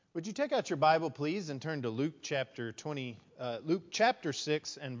Would you take out your Bible, please, and turn to Luke chapter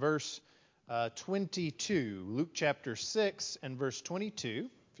 6 and verse 22. Luke chapter 6 and verse 22.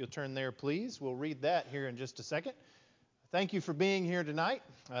 If you'll turn there, please. We'll read that here in just a second. Thank you for being here tonight.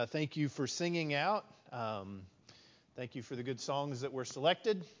 Thank you for singing out. Thank you for the good songs that were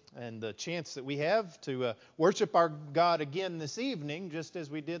selected and the chance that we have to worship our God again this evening, just as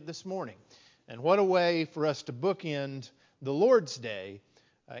we did this morning. And what a way for us to bookend the Lord's Day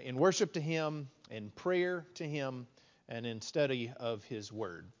in worship to Him, in prayer to Him, and in study of His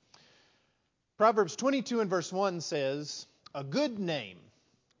Word. Proverbs 22 and verse 1 says, "A good name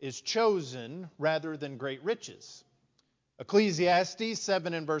is chosen rather than great riches." Ecclesiastes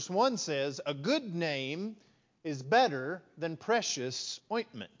 7 and verse 1 says, "A good name is better than precious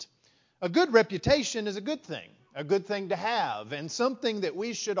ointment." A good reputation is a good thing to have, and something that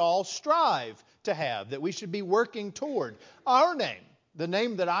we should all strive to have, that we should be working toward. Our name, the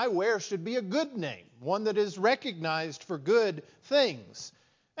name that I wear, should be a good name, one that is recognized for good things.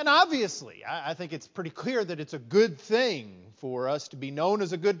 And obviously, I think it's pretty clear that it's a good thing for us to be known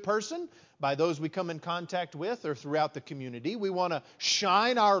as a good person by those we come in contact with or throughout the community. We want to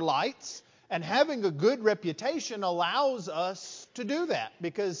shine our lights, and having a good reputation allows us to do that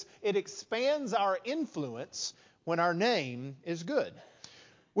because it expands our influence when our name is good.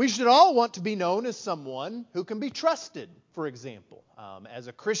 We should all want to be known as someone who can be trusted, for example. As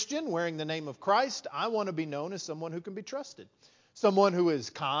a Christian wearing the name of Christ, I want to be known as someone who can be trusted. Someone who is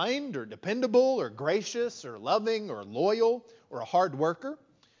kind or dependable or gracious or loving or loyal or a hard worker.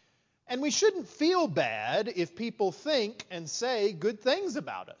 And we shouldn't feel bad if people think and say good things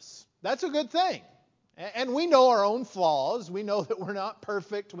about us. That's a good thing. And we know our own flaws. We know that we're not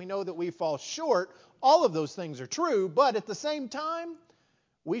perfect. We know that we fall short. All of those things are true. But at the same time,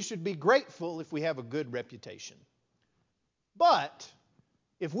 we should be grateful if we have a good reputation. But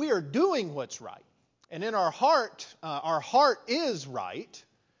if we are doing what's right, and in our heart is right,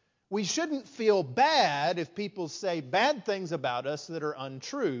 we shouldn't feel bad if people say bad things about us that are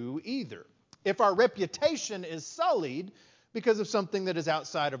untrue either. If our reputation is sullied because of something that is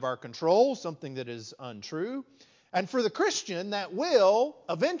outside of our control, something that is untrue. And for the Christian, that will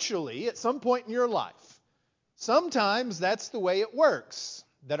eventually, at some point in your life, sometimes that's the way it works,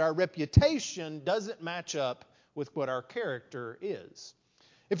 that our reputation doesn't match up with what our character is.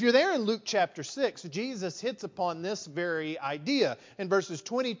 If you're there in Luke chapter 6, Jesus hits upon this very idea in verses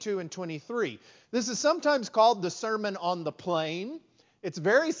 22 and 23. This is sometimes called the Sermon on the Plain. It's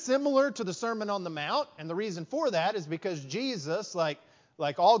very similar to the Sermon on the Mount, and the reason for that is because Jesus, like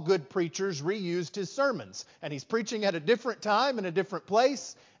all good preachers, reused his sermons. And he's preaching at a different time in a different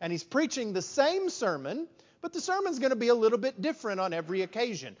place, and he's preaching the same sermon, but the sermon's going to be a little bit different on every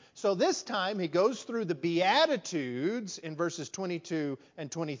occasion. So this time he goes through the Beatitudes in verses 22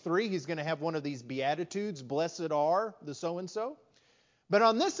 and 23. He's going to have one of these Beatitudes, blessed are the so-and-so. But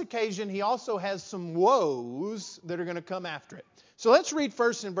on this occasion he also has some woes that are going to come after it. So let's read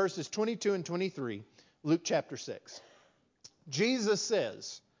first in verses 22 and 23, Luke chapter 6. Jesus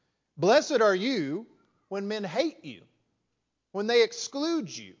says, "Blessed are you when men hate you, when they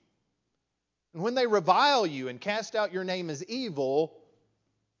exclude you, and when they revile you and cast out your name as evil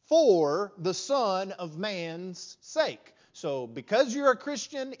for the Son of Man's sake." So because you're a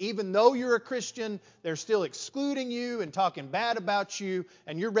Christian, even though you're a Christian, they're still excluding you and talking bad about you,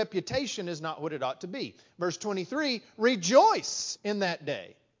 and your reputation is not what it ought to be. Verse 23, "Rejoice in that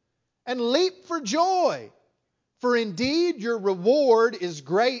day and leap for joy. For indeed your reward is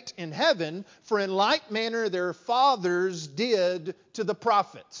great in heaven, for in like manner their fathers did to the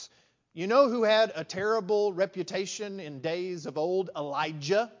prophets." You know who had a terrible reputation in days of old?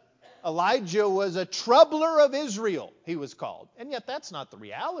 Elijah. Elijah was a troubler of Israel, he was called. And yet that's not the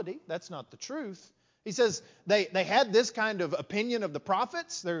reality. That's not the truth. He says they had this kind of opinion of the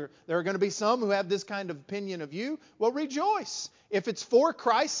prophets. There are going to be some who have this kind of opinion of you. Well, rejoice. If it's for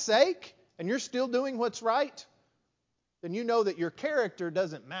Christ's sake and you're still doing what's right, then you know that your character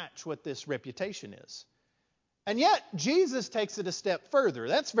doesn't match what this reputation is. And yet, Jesus takes it a step further.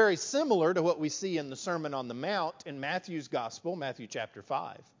 That's very similar to what we see in the Sermon on the Mount in Matthew's Gospel, Matthew chapter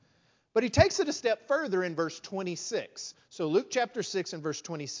 5. But he takes it a step further in verse 26. So Luke chapter 6 and verse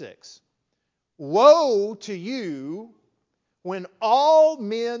 26. "Woe to you when all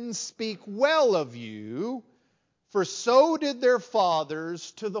men speak well of you, for so did their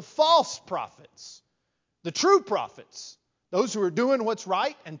fathers to the false prophets." The true prophets, those who are doing what's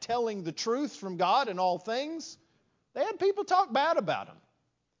right and telling the truth from God in all things, they had people talk bad about them.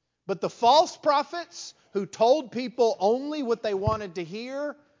 But the false prophets who told people only what they wanted to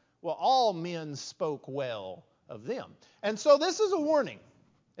hear, well, all men spoke well of them. And so this is a warning.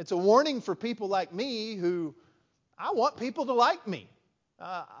 It's a warning for people like me who, I want people to like me.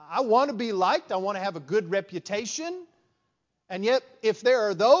 I want to be liked. I want to have a good reputation. And yet, if there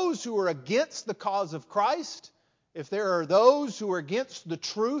are those who are against the cause of Christ, if there are those who are against the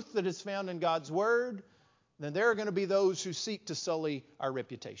truth that is found in God's Word, then there are going to be those who seek to sully our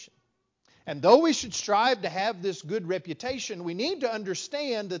reputation. And though we should strive to have this good reputation, we need to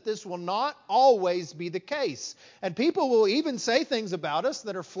understand that this will not always be the case. And people will even say things about us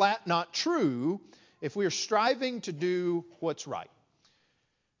that are flat not true if we are striving to do what's right.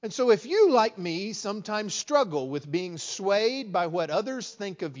 And so if you, like me, sometimes struggle with being swayed by what others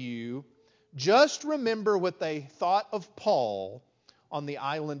think of you, just remember what they thought of Paul on the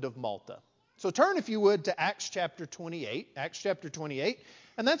island of Malta. So turn, if you would, to Acts chapter 28. Acts chapter 28.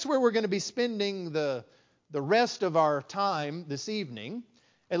 And that's where we're going to be spending the rest of our time this evening.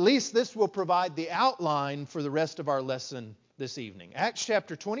 At least this will provide the outline for the rest of our lesson this evening. Acts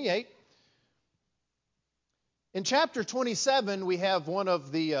chapter 28. In chapter 27, we have one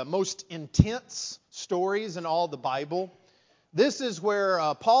of the most intense stories in all the Bible. This is where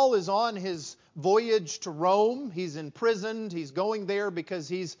Paul is on his voyage to Rome. He's imprisoned. He's going there because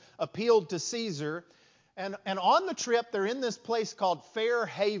he's appealed to Caesar. And on the trip, they're in this place called Fair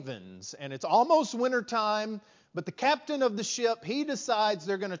Havens. And it's almost wintertime, but the captain of the ship, he decides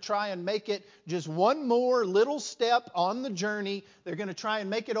they're going to try and make it just one more little step on the journey. They're going to try and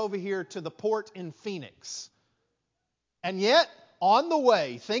make it over here to the port in Phoenix. And yet, on the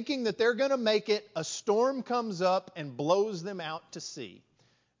way, thinking that they're going to make it, a storm comes up and blows them out to sea.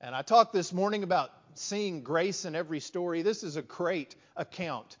 And I talked this morning about seeing grace in every story. This is a great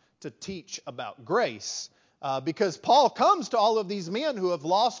account to teach about grace. Because Paul comes to all of these men who have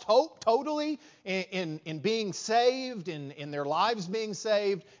lost hope totally in being saved, in their lives being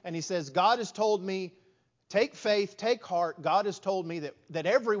saved. And he says, God has told me, take faith, take heart. God has told me that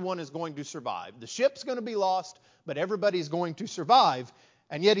everyone is going to survive. The ship's going to be lost, but everybody's going to survive.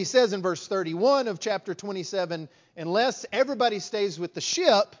 And yet he says in verse 31 of chapter 27, unless everybody stays with the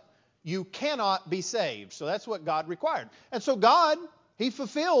ship, you cannot be saved. So that's what God required. And so God, He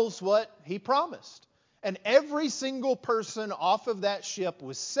fulfills what He promised. And every single person off of that ship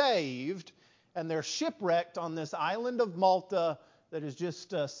was saved, and they're shipwrecked on this island of Malta that is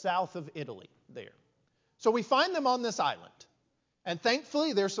just south of Italy there. So we find them on this island. And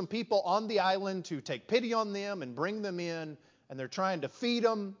thankfully, there's some people on the island to take pity on them and bring them in, and they're trying to feed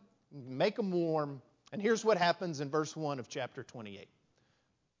them, make them warm. And here's what happens in verse 1 of chapter 28.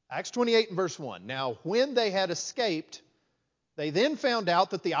 Acts 28 and verse 1. Now, when they had escaped, they then found out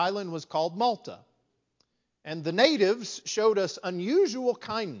that the island was called Malta. And the natives showed us unusual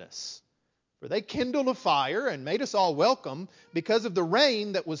kindness, for they kindled a fire and made us all welcome because of the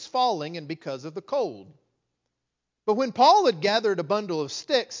rain that was falling and because of the cold. But when Paul had gathered a bundle of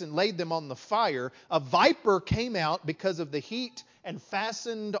sticks and laid them on the fire, a viper came out because of the heat and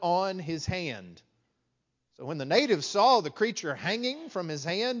fastened on his hand. So when the natives saw the creature hanging from his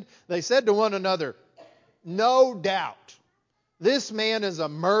hand, they said to one another, no doubt, this man is a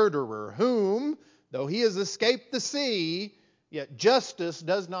murderer whom, though he has escaped the sea, yet justice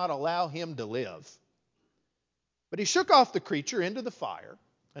does not allow him to live. But he shook off the creature into the fire,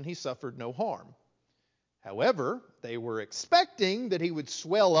 and he suffered no harm. However, they were expecting that he would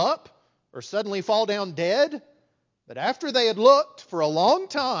swell up or suddenly fall down dead. But after they had looked for a long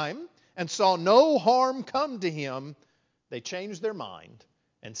time and saw no harm come to him, they changed their mind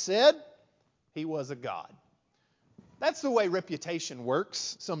and said he was a god. That's the way reputation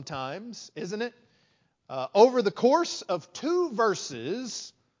works sometimes, isn't it? Over the course of 2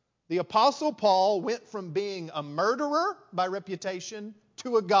 verses, the Apostle Paul went from being a murderer by reputation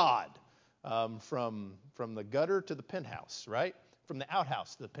to a god. From the gutter to the penthouse, right? From the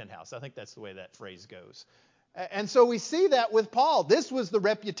outhouse to the penthouse. I think that's the way that phrase goes. And so we see that with Paul. This was the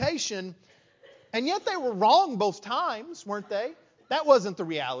reputation, and yet they were wrong both times, weren't they? That wasn't the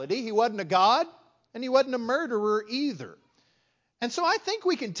reality. He wasn't a god, and he wasn't a murderer either. And so I think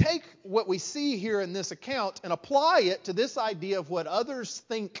we can take what we see here in this account and apply it to this idea of what others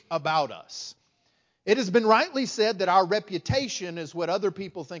think about us. It has been rightly said that our reputation is what other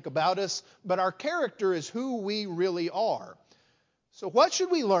people think about us, but our character is who we really are. So what should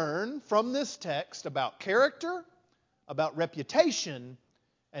we learn from this text about character, about reputation,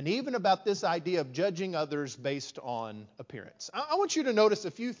 and even about this idea of judging others based on appearance? I want you to notice a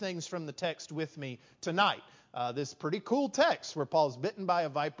few things from the text with me tonight. This pretty cool text where Paul's bitten by a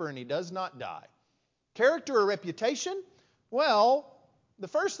viper and he does not die. Character or reputation? Well, the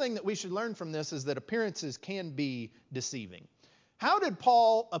first thing that we should learn from this is that appearances can be deceiving. How did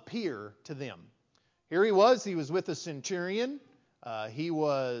Paul appear to them? Here he was with a centurion. He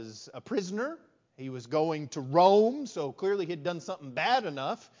was a prisoner. He was going to Rome, so clearly he had done something bad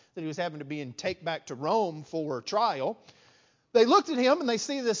enough that he was having to be taken back to Rome for trial. They looked at him and they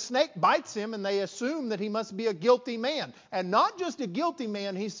see this snake bites him and they assume that he must be a guilty man. And not just a guilty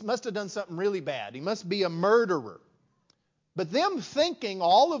man, he must have done something really bad. He must be a murderer. But them thinking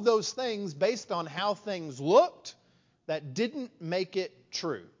all of those things based on how things looked, that didn't make it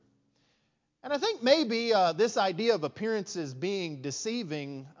true. And I think maybe this idea of appearances being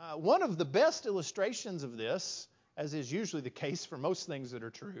deceiving, one of the best illustrations of this, as is usually the case for most things that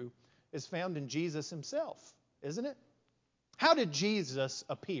are true, is found in Jesus himself, isn't it? How did Jesus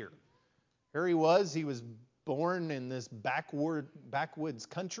appear? Here he was born in this backwoods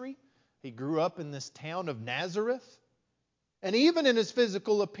country. He grew up in this town of Nazareth. And even in his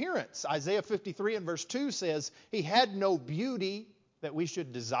physical appearance, Isaiah 53 and verse 2 says, he had no beauty that we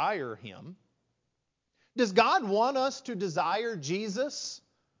should desire him. Does God want us to desire Jesus?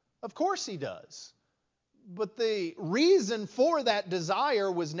 Of course he does. But the reason for that desire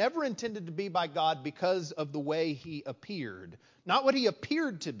was never intended to be by God because of the way he appeared. Not what he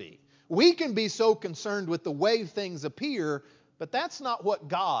appeared to be. We can be so concerned with the way things appear, but that's not what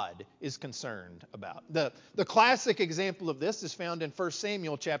God is concerned about. The classic example of this is found in 1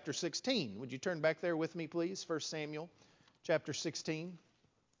 Samuel chapter 16. Would you turn back there with me, please? 1 Samuel chapter 16.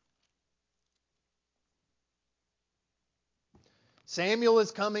 Samuel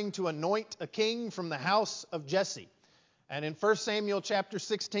is coming to anoint a king from the house of Jesse. And in 1 Samuel chapter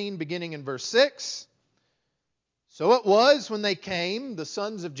 16, beginning in verse 6, so it was when they came, the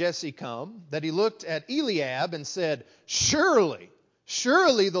sons of Jesse come, that he looked at Eliab and said, surely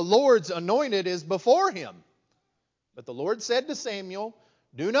the Lord's anointed is before him. But the Lord said to Samuel,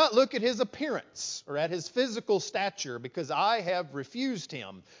 do not look at his appearance or at his physical stature, because I have refused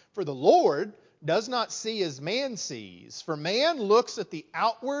him. For the Lord does not see as man sees. For man looks at the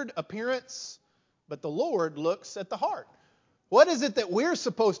outward appearance, but the Lord looks at the heart. What is it that we're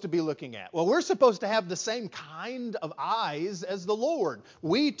supposed to be looking at? Well, we're supposed to have the same kind of eyes as the Lord.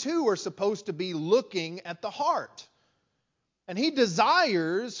 We too are supposed to be looking at the heart. And he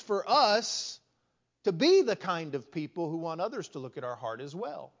desires for us to be the kind of people who want others to look at our heart as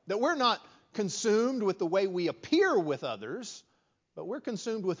well. That we're not consumed with the way we appear with others, but we're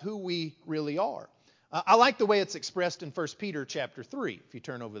consumed with who we really are. I like the way it's expressed in 1 Peter chapter 3. If you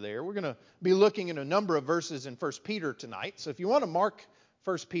turn over there, we're going to be looking at a number of verses in 1 Peter tonight. So if you want to mark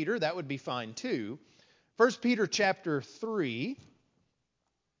 1 Peter, that would be fine too. 1 Peter chapter 3.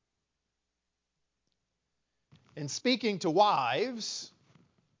 And speaking to wives,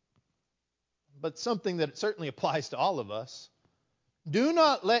 but something that certainly applies to all of us, do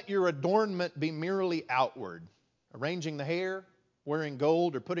not let your adornment be merely outward, arranging the hair, wearing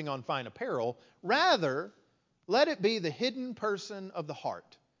gold, or putting on fine apparel. Rather, let it be the hidden person of the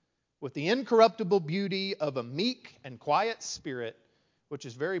heart, with the incorruptible beauty of a meek and quiet spirit, which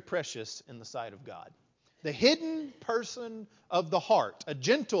is very precious in the sight of God. The hidden person of the heart, a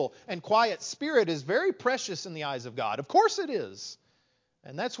gentle and quiet spirit, is very precious in the eyes of God. Of course it is.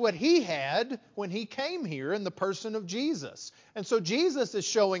 And that's what he had when he came here in the person of Jesus. And so Jesus is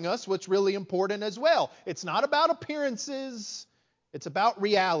showing us what's really important as well. It's not about appearances. It's about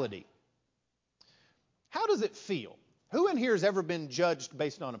reality. How does it feel? Who in here has ever been judged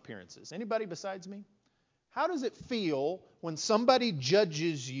based on appearances? Anybody besides me? How does it feel when somebody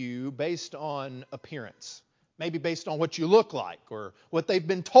judges you based on appearance? Maybe based on what you look like or what they've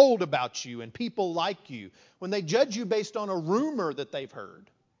been told about you and people like you. When they judge you based on a rumor that they've heard.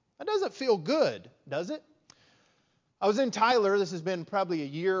 That doesn't feel good, does it? I was in Tyler. This has been probably a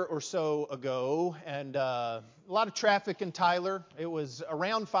year or so ago. And a lot of traffic in Tyler. It was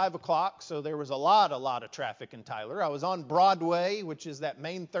around 5 o'clock, so there was a lot of traffic in Tyler. I was on Broadway, which is that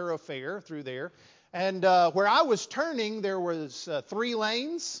main thoroughfare through there. And where I was turning, there was 3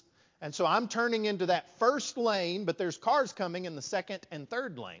 lanes. And so I'm turning into that first lane, but there's cars coming in the second and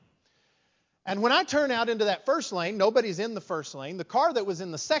third lane. And when I turn out into that first lane, nobody's in the first lane. The car that was in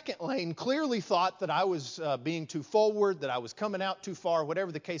the second lane clearly thought that I was being too forward, that I was coming out too far,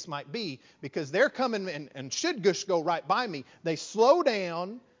 whatever the case might be, because they're coming and should just go right by me. They slow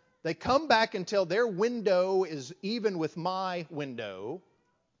down. They come back until their window is even with my window.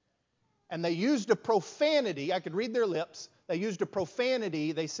 And they used a profanity. I could read their lips. They used a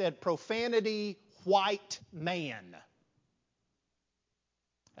profanity. They said, "Profanity, white man."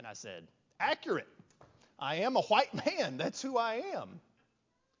 And I said, accurate. I am a white man. That's who I am.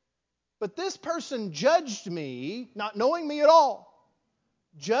 But this person judged me, not knowing me at all,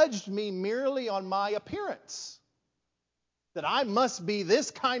 judged me merely on my appearance. That I must be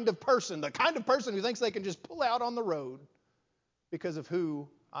this kind of person, the kind of person who thinks they can just pull out on the road. because of who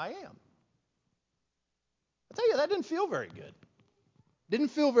I am. I tell you, that didn't feel very good. Didn't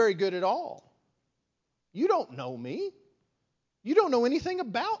feel very good at all. You don't know me. You don't know anything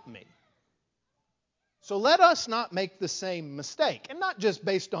about me. So let us not make the same mistake, and not just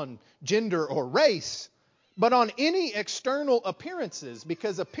based on gender or race, but on any external appearances,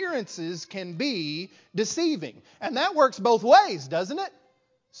 because appearances can be deceiving. And that works both ways, doesn't it?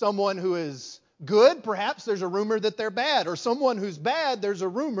 Someone who is good, perhaps there's a rumor that they're bad, or someone who's bad, there's a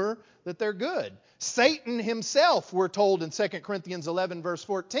rumor that they're good. Satan himself, we're told in 2 Corinthians 11, verse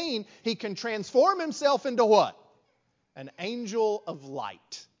 14, he can transform himself into what? An angel of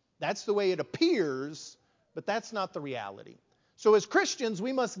light. That's the way it appears, but that's not the reality. So as Christians,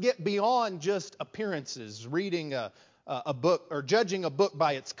 we must get beyond just appearances, reading a book or judging a book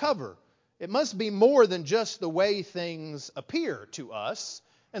by its cover. It must be more than just the way things appear to us.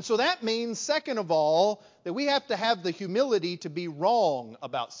 And so that means, second of all, that we have to have the humility to be wrong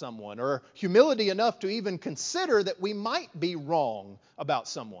about someone, or humility enough to even consider that we might be wrong about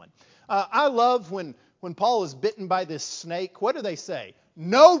someone. I love when Paul is bitten by this snake. What do they say?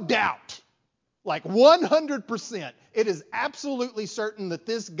 No doubt. Like 100%. It is absolutely certain that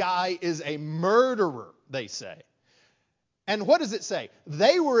this guy is a murderer, they say. And what does it say?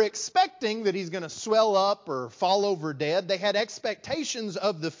 They were expecting that he's going to swell up or fall over dead. They had expectations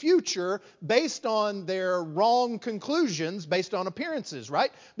of the future based on their wrong conclusions, based on appearances,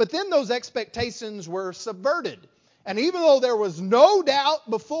 right? But then those expectations were subverted. And even though there was no doubt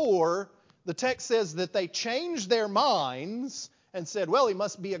before, the text says that they changed their minds and said, well, he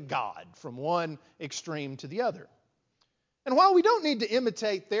must be a god, from one extreme to the other. And while we don't need to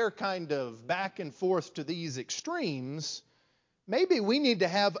imitate their kind of back and forth to these extremes, maybe we need to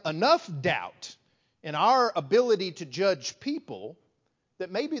have enough doubt in our ability to judge people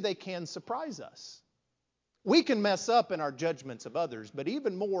that maybe they can surprise us. We can mess up in our judgments of others, but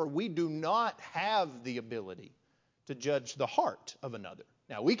even more, we do not have the ability to judge the heart of another.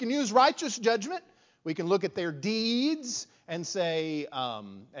 Now, we can use righteous judgment. We can look at their deeds and say,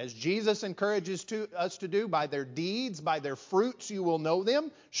 as Jesus encourages us to do, by their deeds, by their fruits you will know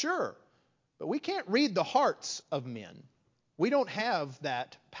them. Sure, but we can't read the hearts of men. We don't have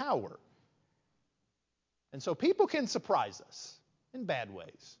that power. And so people can surprise us in bad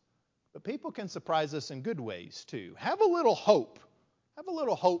ways, but people can surprise us in good ways too. Have a little hope. Have a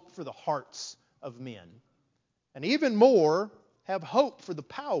little hope for the hearts of men. And even more, have hope for the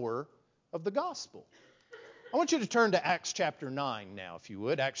power of the gospel. I want you to turn to Acts chapter 9 now, if you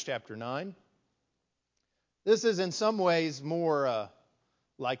would. Acts chapter 9. This is in some ways more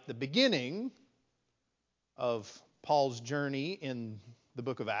like the beginning of Paul's journey in the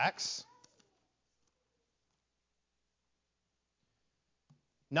book of Acts.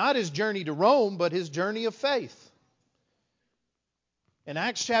 Not his journey to Rome, but his journey of faith. In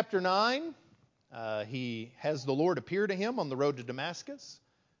Acts chapter 9, he has the Lord appear to him on the road to Damascus.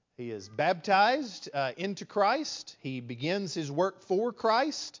 He is baptized into Christ. He begins his work for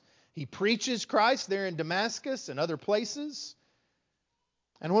Christ. He preaches Christ there in Damascus and other places.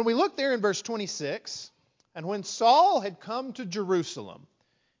 And when we look there in verse 26, and when Saul had come to Jerusalem,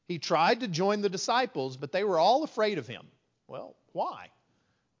 he tried to join the disciples, but they were all afraid of him. Well, why?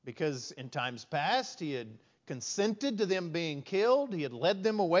 Because in times past he had consented to them being killed. He had led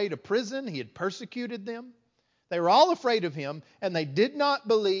them away to prison. He had persecuted them. They were all afraid of him, and they did not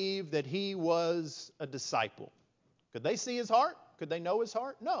believe that he was a disciple. Could they see his heart? Could they know his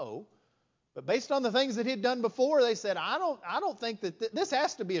heart? No. But based on the things that he'd done before, they said, I don't think that this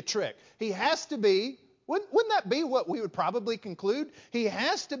has to be a trick. He has to be, wouldn't that be what we would probably conclude? He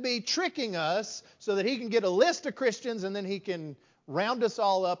has to be tricking us so that he can get a list of Christians and then he can round us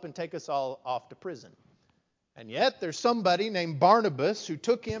all up and take us all off to prison. And yet there's somebody named Barnabas who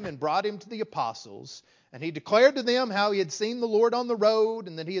took him and brought him to the apostles. And he declared to them how he had seen the Lord on the road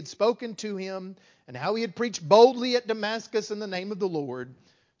and that he had spoken to him and how he had preached boldly at Damascus in the name of the Lord.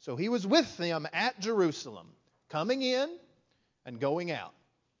 So he was with them at Jerusalem, coming in and going out.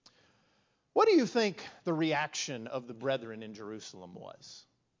 What do you think the reaction of the brethren in Jerusalem was?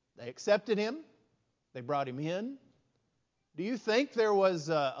 They accepted him. They brought him in. Do you think there was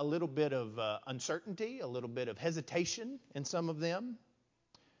a little bit of uncertainty, a little bit of hesitation in some of them?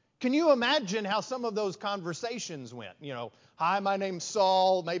 Can you imagine how some of those conversations went? You know, hi, my name's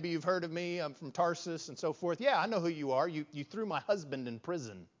Saul. Maybe you've heard of me. I'm from Tarsus and so forth. Yeah, I know who you are. You threw my husband in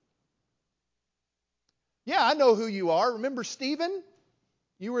prison. Yeah, I know who you are. Remember Stephen?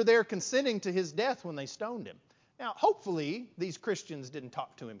 You were there consenting to his death when they stoned him. Now, hopefully, these Christians didn't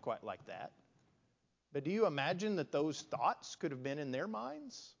talk to him quite like that. But do you imagine that those thoughts could have been in their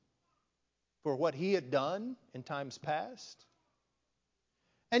minds for what he had done in times past?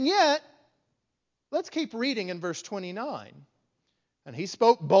 And yet, let's keep reading in verse 29. And he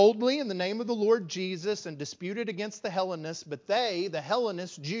spoke boldly in the name of the Lord Jesus and disputed against the Hellenists, but they, the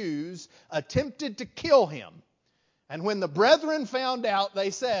Hellenist Jews, attempted to kill him. And when the brethren found out, they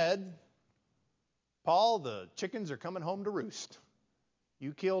said, Paul, the chickens are coming home to roost.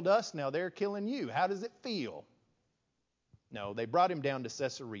 You killed us, now they're killing you. How does it feel? No, they brought him down to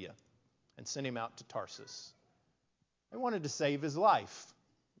Caesarea and sent him out to Tarsus. They wanted to save his life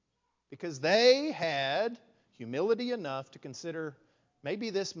because they had humility enough to consider maybe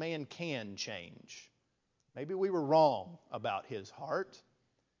this man can change. Maybe we were wrong about his heart.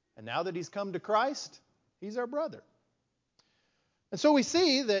 And now that he's come to Christ, he's our brother. And so we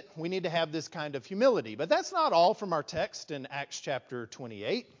see that we need to have this kind of humility. But that's not all from our text in Acts chapter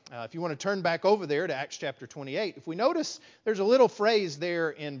 28. If you want to turn back over there to Acts chapter 28, if we notice, there's a little phrase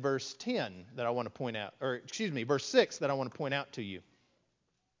there in verse 10 that I want to point out, verse 6 that I want to point out to you.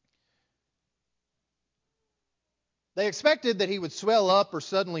 They expected that he would swell up or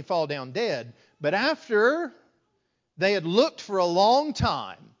suddenly fall down dead. But after they had looked for a long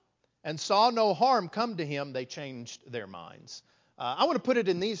time and saw no harm come to him, they changed their minds. I want to put it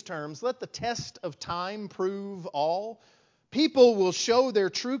in these terms. Let the test of time prove all. People will show their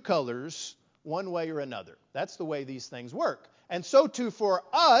true colors one way or another. That's the way these things work. And so too for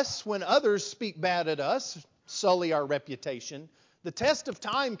us, when others speak bad at us, sully our reputation, the test of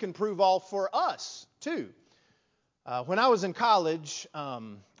time can prove all for us too. When I was in college,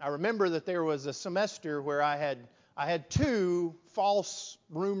 I remember that there was a semester where I had two false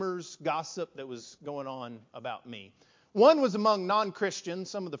rumors, gossip that was going on about me. One was among non-Christians,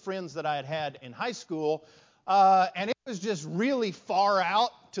 some of the friends that I had had in high school, and it was just really far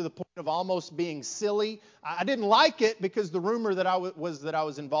out to the point of almost being silly. I didn't like it because the rumor that I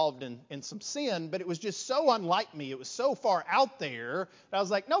was involved in some sin, but it was just so unlike me. It was so far out there that I was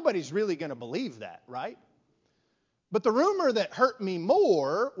like, nobody's really going to believe that, right? But the rumor that hurt me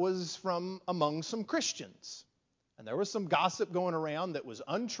more was from among some Christians. And there was some gossip going around that was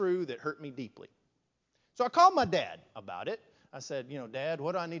untrue that hurt me deeply. So I called my dad about it. I said, Dad,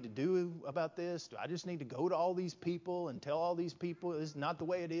 what do I need to do about this? Do I just need to go to all these people and tell all these people this is not the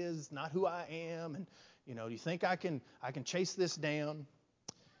way it is, it's not who I am, and do you think I can chase this down?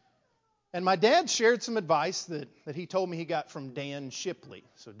 And my dad shared some advice that he told me he got from Dan Shipley.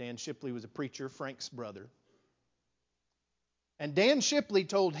 So Dan Shipley was a preacher, Frank's brother. And Dan Shipley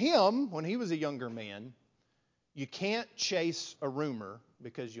told him when he was a younger man, you can't chase a rumor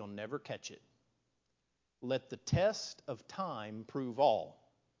because you'll never catch it. Let the test of time prove all.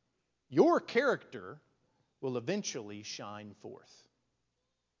 Your character will eventually shine forth.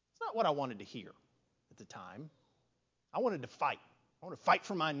 It's not what I wanted to hear at the time. I wanted to fight. I want to fight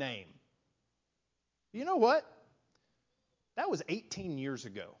for my name. You know what? That was 18 years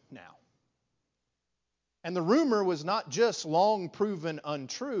ago now. And the rumor was not just long proven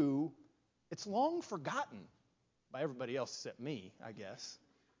untrue, it's long forgotten by everybody else except me, I guess.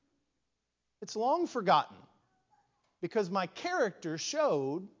 It's long forgotten because my character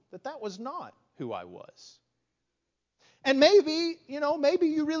showed that was not who I was. And maybe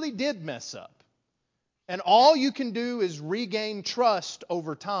you really did mess up. And all you can do is regain trust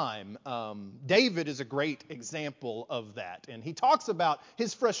over time. David is a great example of that. And he talks about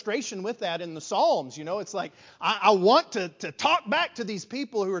his frustration with that in the Psalms. It's like, I want to talk back to these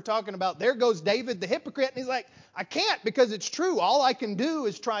people who are talking about, there goes David the hypocrite. And he's like, I can't because it's true. All I can do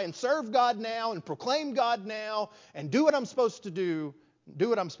is try and serve God now and proclaim God now and do what I'm supposed to do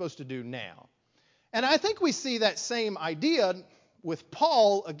now. And I think we see that same idea with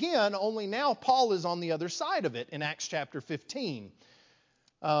Paul again, only now Paul is on the other side of it in Acts chapter 15.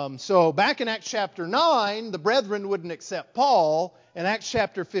 So back in Acts chapter 9, the brethren wouldn't accept Paul. In Acts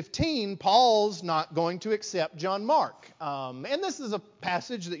chapter 15, Paul's not going to accept John Mark. And this is a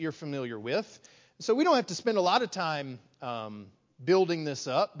passage that you're familiar with. So we don't have to spend a lot of time building this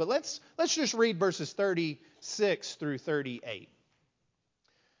up. But let's just read verses 36 through 38.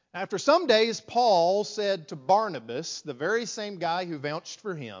 After some days, Paul said to Barnabas, the very same guy who vouched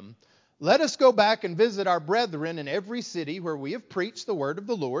for him, let us go back and visit our brethren in every city where we have preached the word of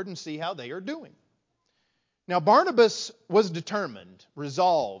the Lord and see how they are doing. Now Barnabas was determined,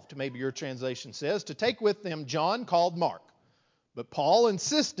 resolved, maybe your translation says, to take with them John called Mark. But Paul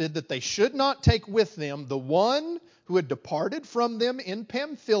insisted that they should not take with them the one who had departed from them in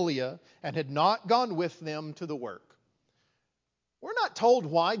Pamphylia and had not gone with them to the work. We're not told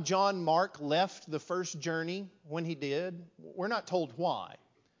why John Mark left the first journey when he did. We're not told why.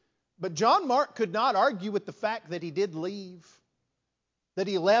 But John Mark could not argue with the fact that he did leave, that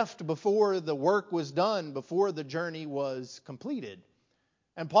he left before the work was done, before the journey was completed.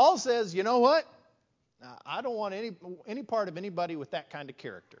 And Paul says, you know what? I don't want any part of anybody with that kind of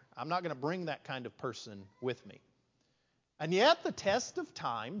character. I'm not going to bring that kind of person with me. And yet the test of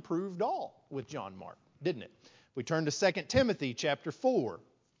time proved all with John Mark, didn't it? We turn to 2 Timothy chapter 4.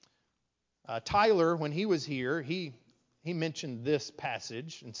 Tyler, when he was here, he mentioned this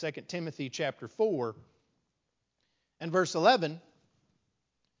passage in 2 Timothy chapter 4 and verse 11.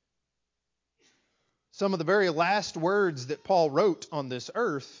 Some of the very last words that Paul wrote on this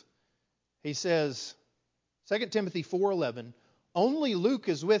earth, he says, 2 Timothy 4:11, only Luke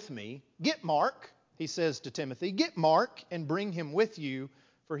is with me. Get Mark, he says to Timothy, get Mark and bring him with you,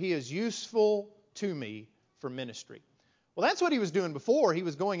 for he is useful to me for ministry. Well, that's what he was doing before. He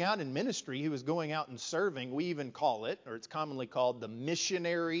was going out in ministry. He was going out and serving. We even call it, or it's commonly called, the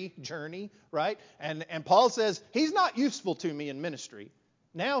missionary journey, right? And Paul says, he's not useful to me in ministry.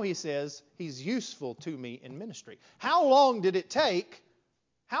 Now he says, he's useful to me in ministry. How long did it take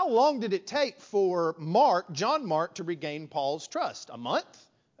for John Mark, to regain Paul's trust? A month?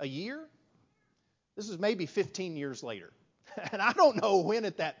 A year? This is maybe 15 years later. And I don't know when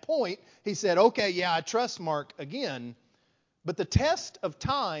at that point he said, okay, yeah, I trust Mark again. But the test of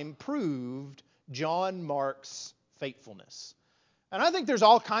time proved John Mark's faithfulness. And I think there's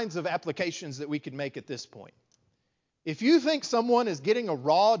all kinds of applications that we could make at this point. If you think someone is getting a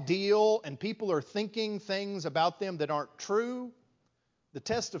raw deal and people are thinking things about them that aren't true, the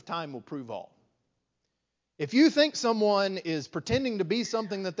test of time will prove all. If you think someone is pretending to be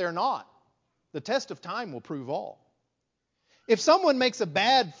something that they're not, the test of time will prove all. If someone makes a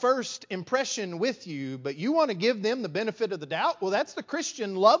bad first impression with you, but you want to give them the benefit of the doubt, well, that's the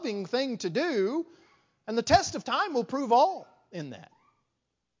Christian loving thing to do, and the test of time will prove all in that.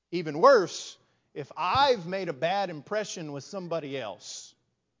 Even worse, if I've made a bad impression with somebody else,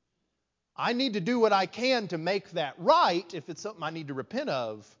 I need to do what I can to make that right if it's something I need to repent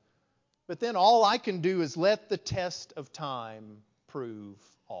of. But then all I can do is let the test of time prove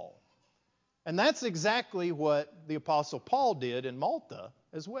all. And that's exactly what the Apostle Paul did in Malta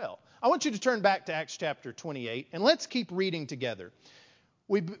as well. I want you to turn back to Acts chapter 28, and let's keep reading together.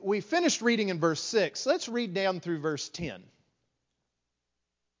 We finished reading in verse 6. Let's read down through verse 10.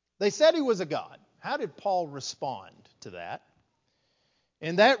 They said he was a god. How did Paul respond to that?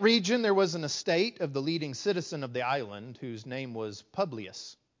 In that region there was an estate of the leading citizen of the island, whose name was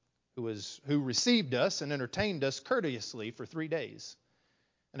Publius, who received us and entertained us courteously for 3 days.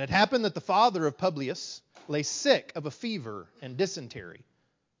 And it happened that the father of Publius lay sick of a fever and dysentery.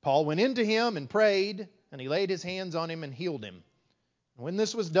 Paul went in to him and prayed, and he laid his hands on him and healed him. And when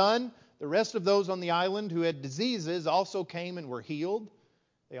this was done, the rest of those on the island who had diseases also came and were healed.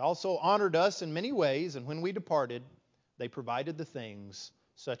 They also honored us in many ways, and when we departed, they provided the things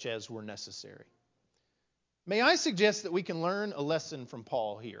such as were necessary. May I suggest that we can learn a lesson from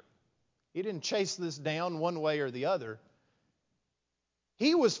Paul here? He didn't chase this down one way or the other.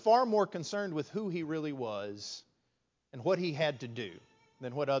 He was far more concerned with who he really was and what he had to do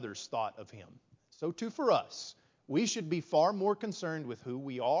than what others thought of him. So too for us. We should be far more concerned with who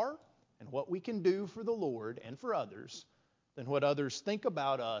we are and what we can do for the Lord and for others than what others think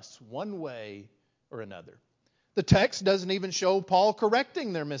about us one way or another. The text doesn't even show Paul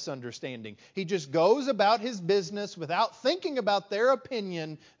correcting their misunderstanding. He just goes about his business without thinking about their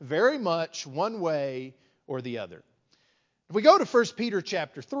opinion very much one way or the other. If we go to 1 Peter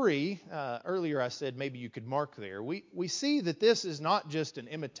chapter 3, earlier I said maybe you could mark there, we see that this is not just an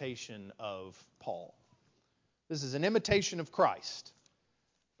imitation of Paul. This is an imitation of Christ.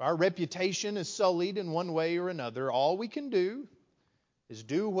 If our reputation is sullied in one way or another, all we can do is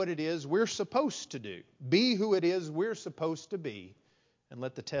do what it is we're supposed to do. Be who it is we're supposed to be, and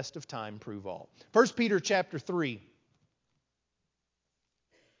let the test of time prove all. 1 Peter chapter 3.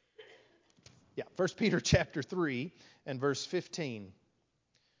 1 Peter chapter 3 and verse 15.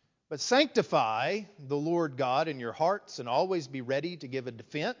 But sanctify the Lord God in your hearts, and always be ready to give a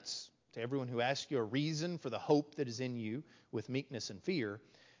defense to everyone who asks you a reason for the hope that is in you with meekness and fear,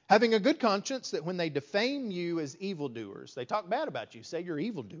 having a good conscience, that when they defame you as evildoers, they talk bad about you, say you're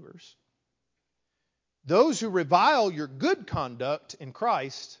evildoers, those who revile your good conduct in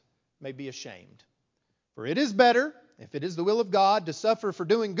Christ may be ashamed. For it is better, if it is the will of God, to suffer for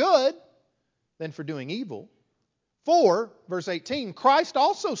doing good than for doing evil. For, verse 18, Christ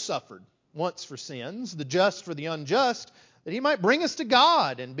also suffered once for sins, the just for the unjust, that he might bring us to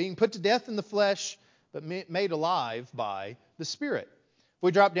God, and being put to death in the flesh, but made alive by the Spirit.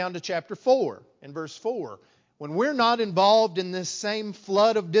 We drop down to chapter 4 and verse 4. When we're not involved in this same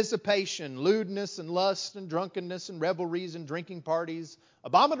flood of dissipation, lewdness and lust and drunkenness and revelries and drinking parties,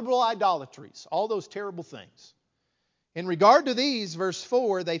 abominable idolatries, all those terrible things. In regard to these, verse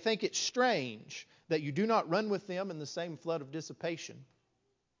 4, they think it strange that you do not run with them in the same flood of dissipation,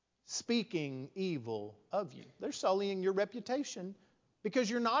 speaking evil of you. They're sullying your reputation because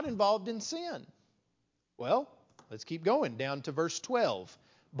you're not involved in sin. Well, let's keep going down to verse 12.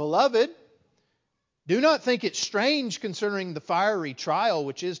 Beloved, do not think it strange concerning the fiery trial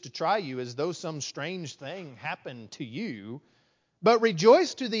which is to try you, as though some strange thing happened to you, but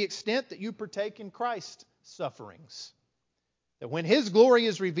rejoice to the extent that you partake in Christ's sufferings, that when His glory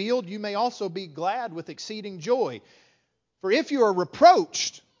is revealed, you may also be glad with exceeding joy. For if you are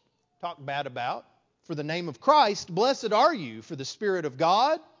reproached, talk bad about, for the name of Christ, blessed are you, for the Spirit of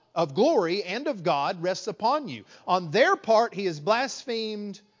God, of glory and of God rests upon you. On their part He is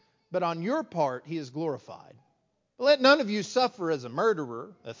blasphemed, but on your part He is glorified. Let none of you suffer as a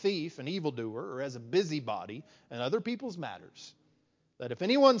murderer, a thief, an evildoer, or as a busybody in other people's matters. That if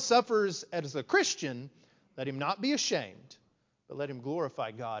anyone suffers as a Christian, let him not be ashamed, but let him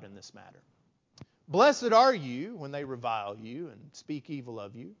glorify God in this matter. Blessed are you when they revile you and speak evil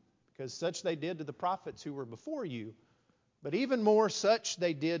of you, because such they did to the prophets who were before you, but even more such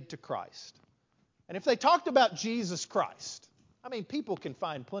they did to Christ. And if they talked about Jesus Christ, I mean, people can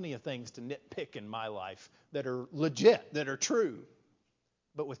find plenty of things to nitpick in my life that are legit, that are true.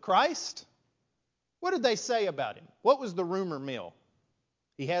 But with Christ, what did they say about Him? What was the rumor mill?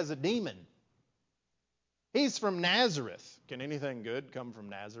 He has a demon. He's from Nazareth. Can anything good come from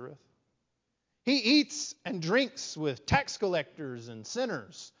Nazareth? He eats and drinks with tax collectors and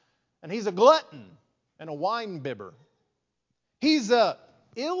sinners. And he's a glutton and a wine-bibber. He's a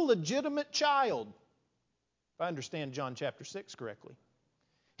illegitimate child, if I understand John chapter 6 correctly.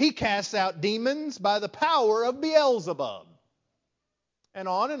 He casts out demons by the power of Beelzebub. And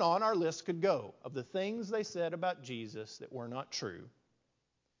on our list could go of the things they said about Jesus that were not true.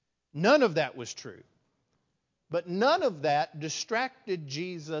 None of that was true. But none of that distracted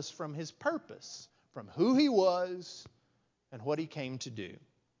Jesus from His purpose, from who He was and what He came to do.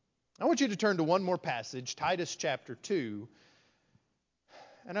 I want you to turn to one more passage, Titus chapter 2.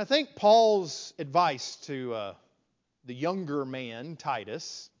 And I think Paul's advice to the younger man,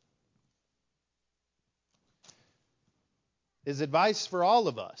 Titus, is advice for all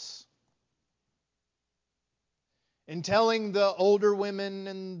of us. In telling the older women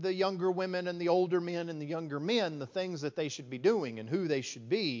and the younger women and the older men and the younger men the things that they should be doing and who they should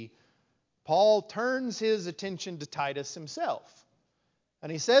be, Paul turns his attention to Titus himself.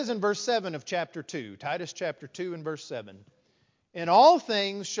 And he says in verse 7 of chapter 2, Titus chapter 2 and verse 7, in all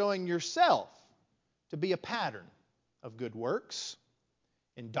things showing yourself to be a pattern of good works,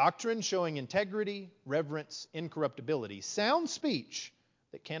 in doctrine showing integrity, reverence, incorruptibility, sound speech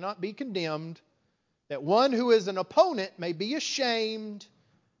that cannot be condemned, that one who is an opponent may be ashamed,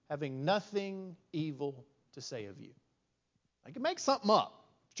 having nothing evil to say of you. I can make something up.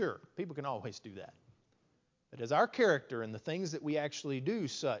 Sure, people can always do that. But is our character and the things that we actually do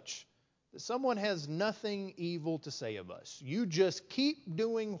such that someone has nothing evil to say of us? You just keep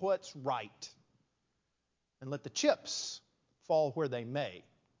doing what's right and let the chips fall where they may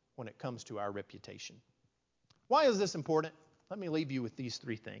when it comes to our reputation. Why is this important? Let me leave you with these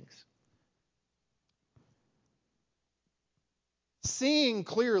three things. Seeing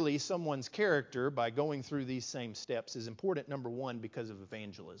clearly someone's character by going through these same steps is important, number one, because of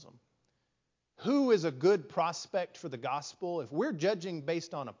evangelism. Who is a good prospect for the gospel? If we're judging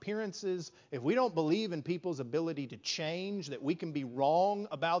based on appearances, if we don't believe in people's ability to change, that we can be wrong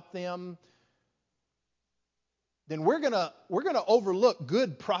about them, then we're going to overlook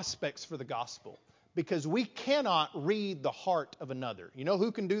good prospects for the gospel, because we cannot read the heart of another. You know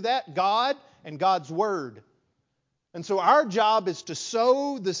who can do that? God and God's Word. And so our job is to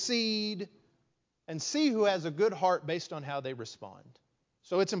sow the seed and see who has a good heart based on how they respond.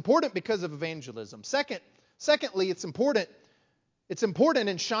 So it's important because of evangelism. Secondly, it's important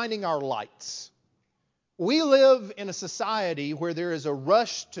in shining our lights. We live in a society where there is a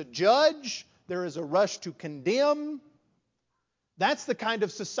rush to judge, there is a rush to condemn. That's the kind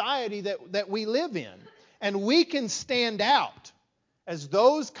of society that we live in. And we can stand out as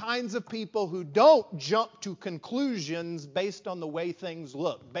those kinds of people who don't jump to conclusions based on the way things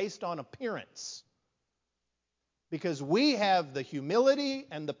look, based on appearance. Because we have the humility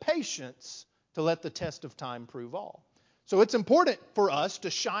and the patience to let the test of time prove all. So it's important for us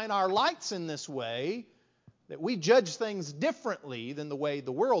to shine our lights in this way, that we judge things differently than the way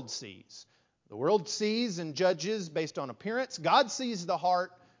the world sees. The world sees and judges based on appearance. God sees the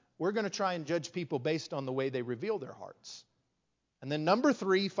heart. We're going to try and judge people based on the way they reveal their hearts. And then number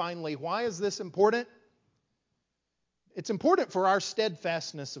three, finally, why is this important? It's important for our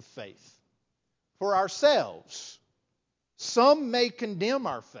steadfastness of faith. For ourselves, Some may condemn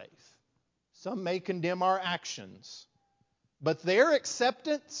our faith. Some may condemn our actions. But their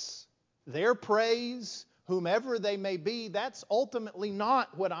acceptance, their praise, whomever they may be, that's ultimately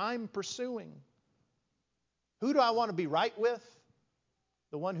not what I'm pursuing. Who do I want to be right with?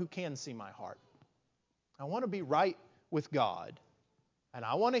 The one who can see my heart. I want to be right with God. And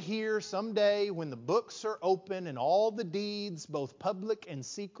I want to hear someday when the books are open and all the deeds, both public and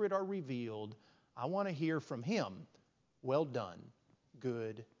secret, are revealed, I want to hear from Him, "Well done,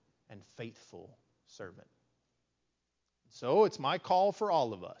 good and faithful servant." So it's my call for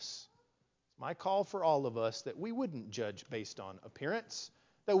all of us. It's my call for all of us that we wouldn't judge based on appearance,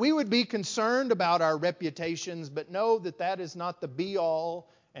 that we would be concerned about our reputations, but know that that is not the be-all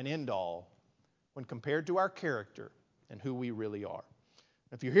and end-all when compared to our character and who we really are.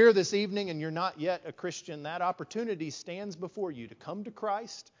 If you're here this evening and you're not yet a Christian, that opportunity stands before you to come to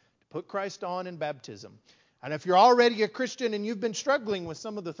Christ, to put Christ on in baptism. And if you're already a Christian and you've been struggling with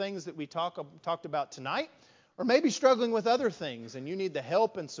some of the things that we talked about tonight, or maybe struggling with other things and you need the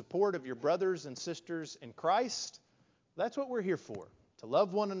help and support of your brothers and sisters in Christ, that's what we're here for, to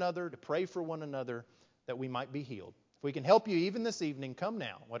love one another, to pray for one another, that we might be healed. If we can help you even this evening, come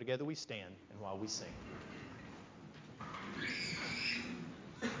now, while together we stand and while we sing.